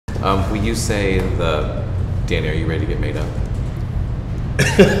Will you say Danny, are you ready to get made up?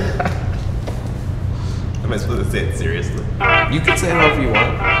 Am I supposed to say it seriously? You can say it however you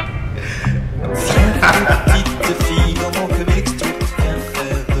want.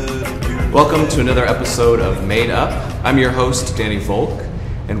 Welcome to another episode of Made Up. I'm your host, Danny Volk,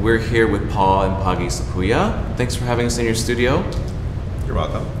 and we're here with Paul Mpagi Sepuya. Thanks for having us in your studio. You're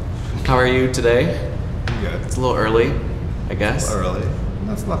welcome. How are you today? I'm good. It's a little early, I guess. A little early?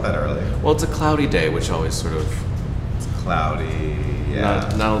 That's not that early. Well, it's a cloudy day, which always sort of... It's cloudy, yeah.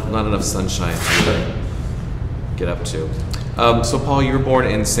 Not enough sunshine to get up to. So Paul, you were born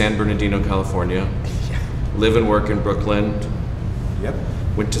in San Bernardino, California. Yeah. Live and work in Brooklyn. Yep.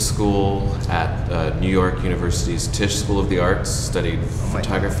 Went to school at New York University's Tisch School of the Arts. Studied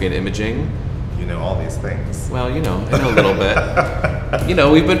photography and imaging. You know all these things. Well, I know a little bit.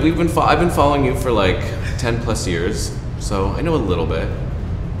 I've been following you for like 10 plus years, so I know a little bit.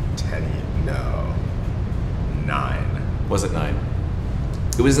 9. Was it 9?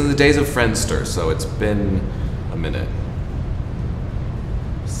 It was in the days of Friendster, so it's been a minute.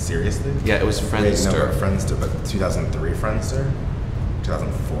 Seriously? Yeah, it was Friendster. Wait, no, Friendster, but 2003 Friendster?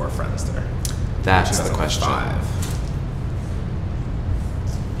 2004 Friendster? That's the question.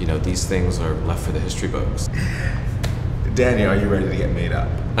 2005. These things are left for the history books. Daniel, are you ready to get made up?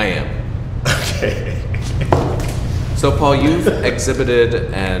 I am. Okay. So Paul, you've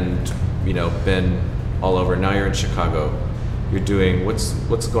exhibited and, been all over. Now you're in Chicago. You're doing, what's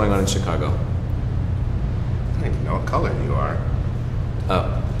going on in Chicago? I don't even know what color you are.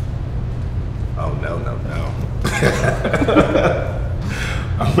 Oh. Oh, no.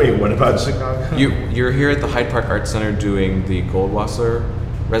 Oh, wait, what about Chicago? You're here at the Hyde Park Art Center doing the Goldwasser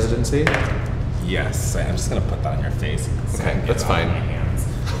residency? Yes, I'm just gonna put that on your face. Okay, that's fine. My hands.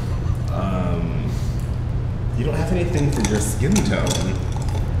 You don't have anything for your skin tone.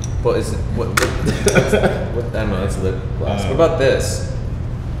 Well, is it what I don't know. That's lip gloss. What about this?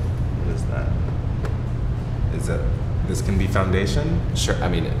 What is that? Is it? This can be foundation? Sure. I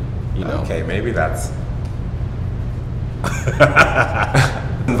mean, Okay, maybe that's.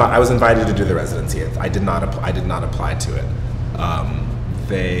 I was invited to do the residency. I did not apply to it.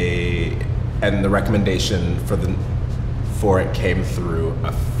 The recommendation for it came through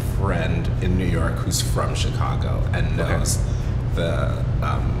a friend in New York who's from Chicago and knows the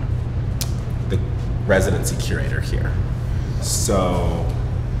residency curator here. So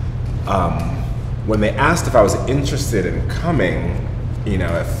when they asked if I was interested in coming,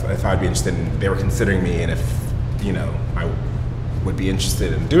 if I'd be interested in, they were considering me, and if I would be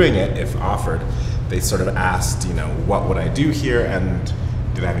interested in doing it if offered, they sort of asked, what would I do here, and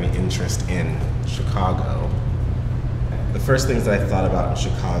did I have any interest in Chicago? The first things that I thought about in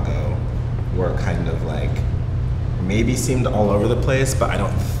Chicago were kind of like, maybe seemed all over the place, but I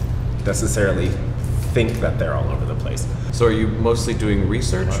don't necessarily think that they're all over the place. So are you mostly doing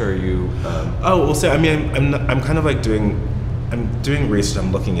research, or are you? I'm kind of like doing research.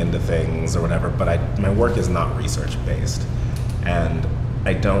 I'm looking into things or whatever, but my work is not research based, and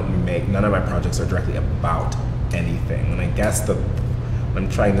none of my projects are directly about anything. And I guess what I'm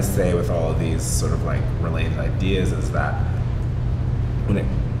trying to say with all of these sort of like related ideas is that when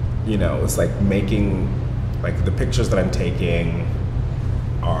it's like making, like the pictures that I'm taking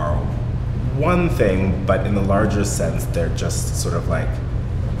are one thing, but in the larger sense, they're just sort of like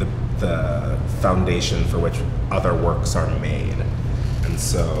the foundation for which other works are made. And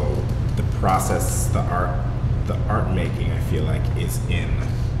so the process, the art making, I feel like is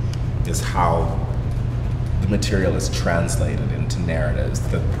how the material is translated into narratives,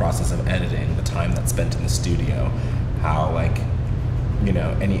 the process of editing, the time that's spent in the studio, how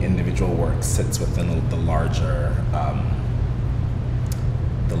any individual work sits within the larger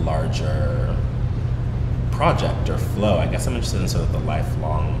project or flow. I guess I'm interested in sort of the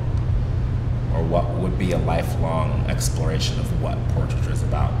lifelong, or what would be a lifelong exploration of what portraiture is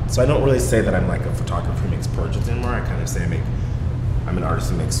about. So I don't really say that I'm like a photographer who makes portraits anymore. I kind of say I'm an artist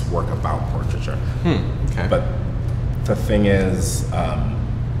who makes work about portraiture. Okay. But the thing is,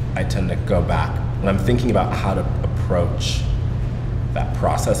 I tend to go back when I'm thinking about how to approach that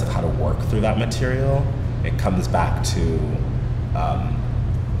process of how to work through that material. It comes back to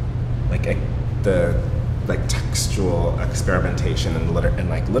the textual experimentation and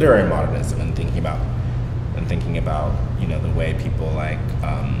literary modernism, and thinking about the way people like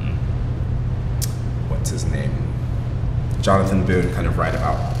what's his name, Jonathan Boone, kind of write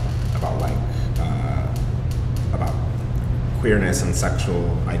about queerness and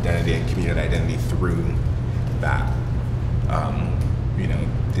sexual identity and community identity through that.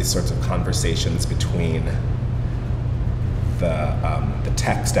 These sorts of conversations between the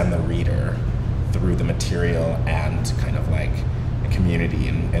text and the reader through the material and kind of like a community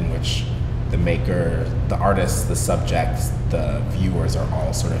in which the maker, the artist, the subjects, the viewers are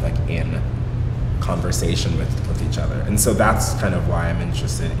all sort of like in conversation with each other. And so that's kind of why I'm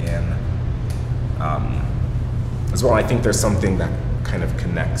interested in, as well, I think there's something that kind of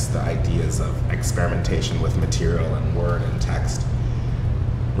connects the ideas of experimentation with material and word and text,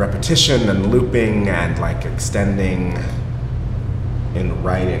 repetition and looping and like extending in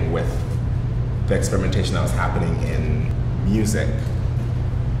writing with the experimentation that was happening in music,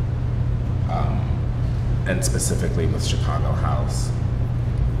 and specifically with Chicago House.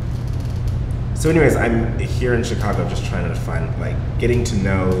 So anyways, I'm here in Chicago just trying to find, like, getting to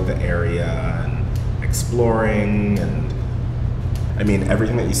know the area and exploring, and I mean,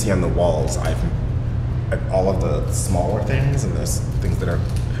 everything that you see on the walls, all of the smaller things and those things that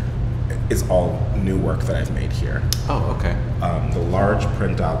is all new work that I've made here. Oh, okay. The large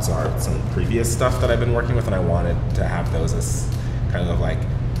printouts are some previous stuff that I've been working with, and I wanted to have those as kind of like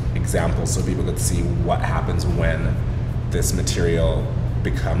examples so people could see what happens when this material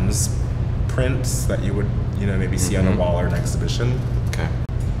becomes prints that you would, maybe see on a wall or an exhibition. Okay.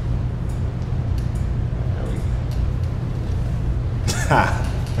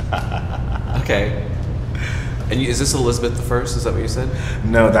 Okay. And is this Elizabeth I? Is that what you said?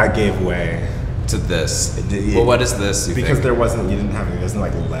 No, that gave way to this. Well, what is this? Because think? there wasn't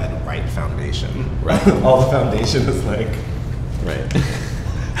like lead white foundation. Right. All the foundation is like. Right.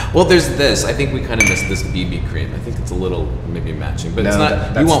 Well, there's this. I think we kind of missed this BB cream. I think it's a little maybe matching, but no, it's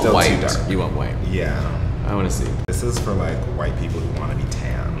not. You want white. Too dark. You want white. Yeah. I want to see. This is for like white people who want to be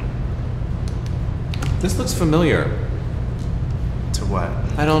tan. This looks familiar. To what?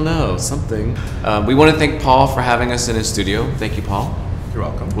 I don't know. Something. We want to thank Paul for having us in his studio. Thank you, Paul. You're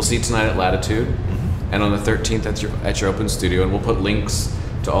welcome. We'll see you tonight at Latitude, and on the 13th at your open studio, and we'll put links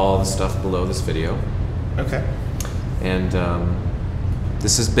to all the stuff below this video. Okay. And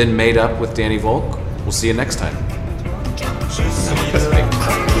this has been Made Up with Danny Volk. We'll see you next time.